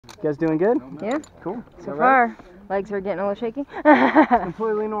You guys doing good? Yeah. Cool. So far, legs are getting a little shaky. It's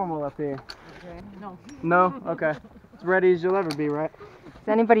completely normal up here. No. No? Okay. As ready as you'll ever be, right? Is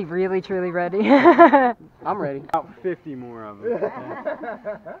anybody really, truly ready? I'm ready. About 50 more of them.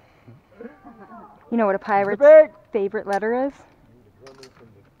 You know what a pirate's favorite letter is?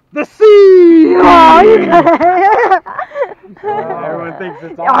 The sea! Oh, you Everyone thinks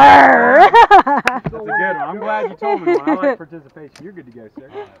it's awesome. That's a good one. I'm glad you told me one. I like participation. You're good to go, sir.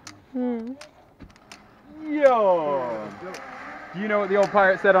 Yo! Do you know what the old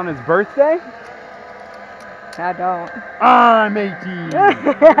pirate said on his birthday? I don't. I'm 18!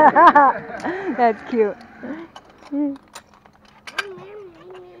 That's cute.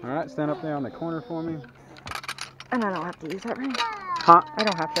 Alright, stand up there on the corner for me. And I don't have to use that, right? Huh? I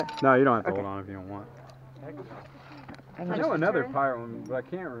don't have to. No, you don't have to Okay. hold on if you don't want. I I can know just another pirate one, but I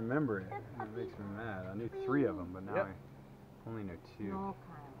can't remember it. It makes me mad. I knew 3 of them, but now I only know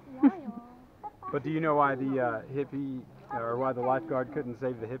 2. But do you know why the hippie, or why the lifeguard couldn't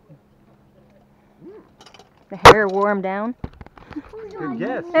save the hippie? the hair wore him down. Good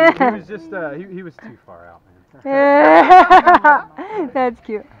guess. He was just, he was too far out, man. That's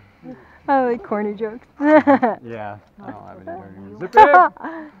cute. I like corny jokes. Yeah, I don't have any dirty ones. Zip it!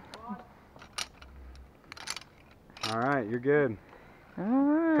 Alright, you're good.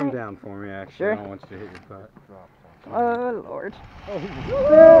 Alright. Come down for me, actually. Sure. I don't want you to hit your butt. Oh, Lord.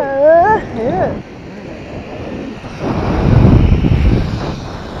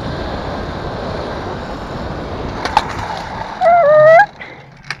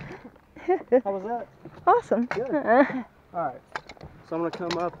 How was that? Awesome. Good. Alright. So I'm going to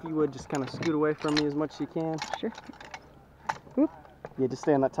come up. You would just kind of scoot away from me as much as you can. Sure. Whoop. Yeah, just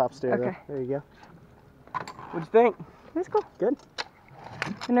stay on that top stair Okay. there. There you go. What'd you think? That's cool. Good?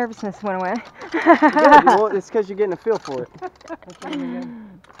 The nervousness went away. Good. Well, it's because you're getting a feel for it.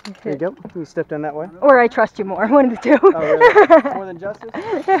 There you go. You step down that way. Or I trust you more, one of the two. Oh, really? More than Justice?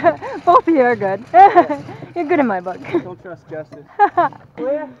 Both of you are good. You're good in my book. Don't trust Justice.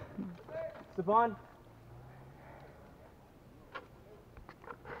 Clear? Savon?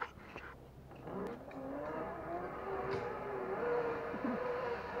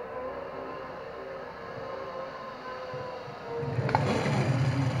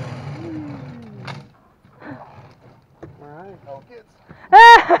 Alright. Oh, kids.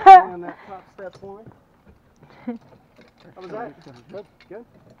 On that top step for me. How was that? Good. Good.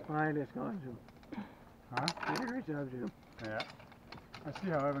 Fine, it's going to. Huh? You did a great job, Jim. Yeah. I see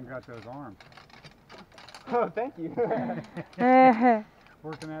how Evan got those arms. Oh, thank you.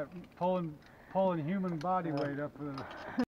 Working at pulling human body weight up with a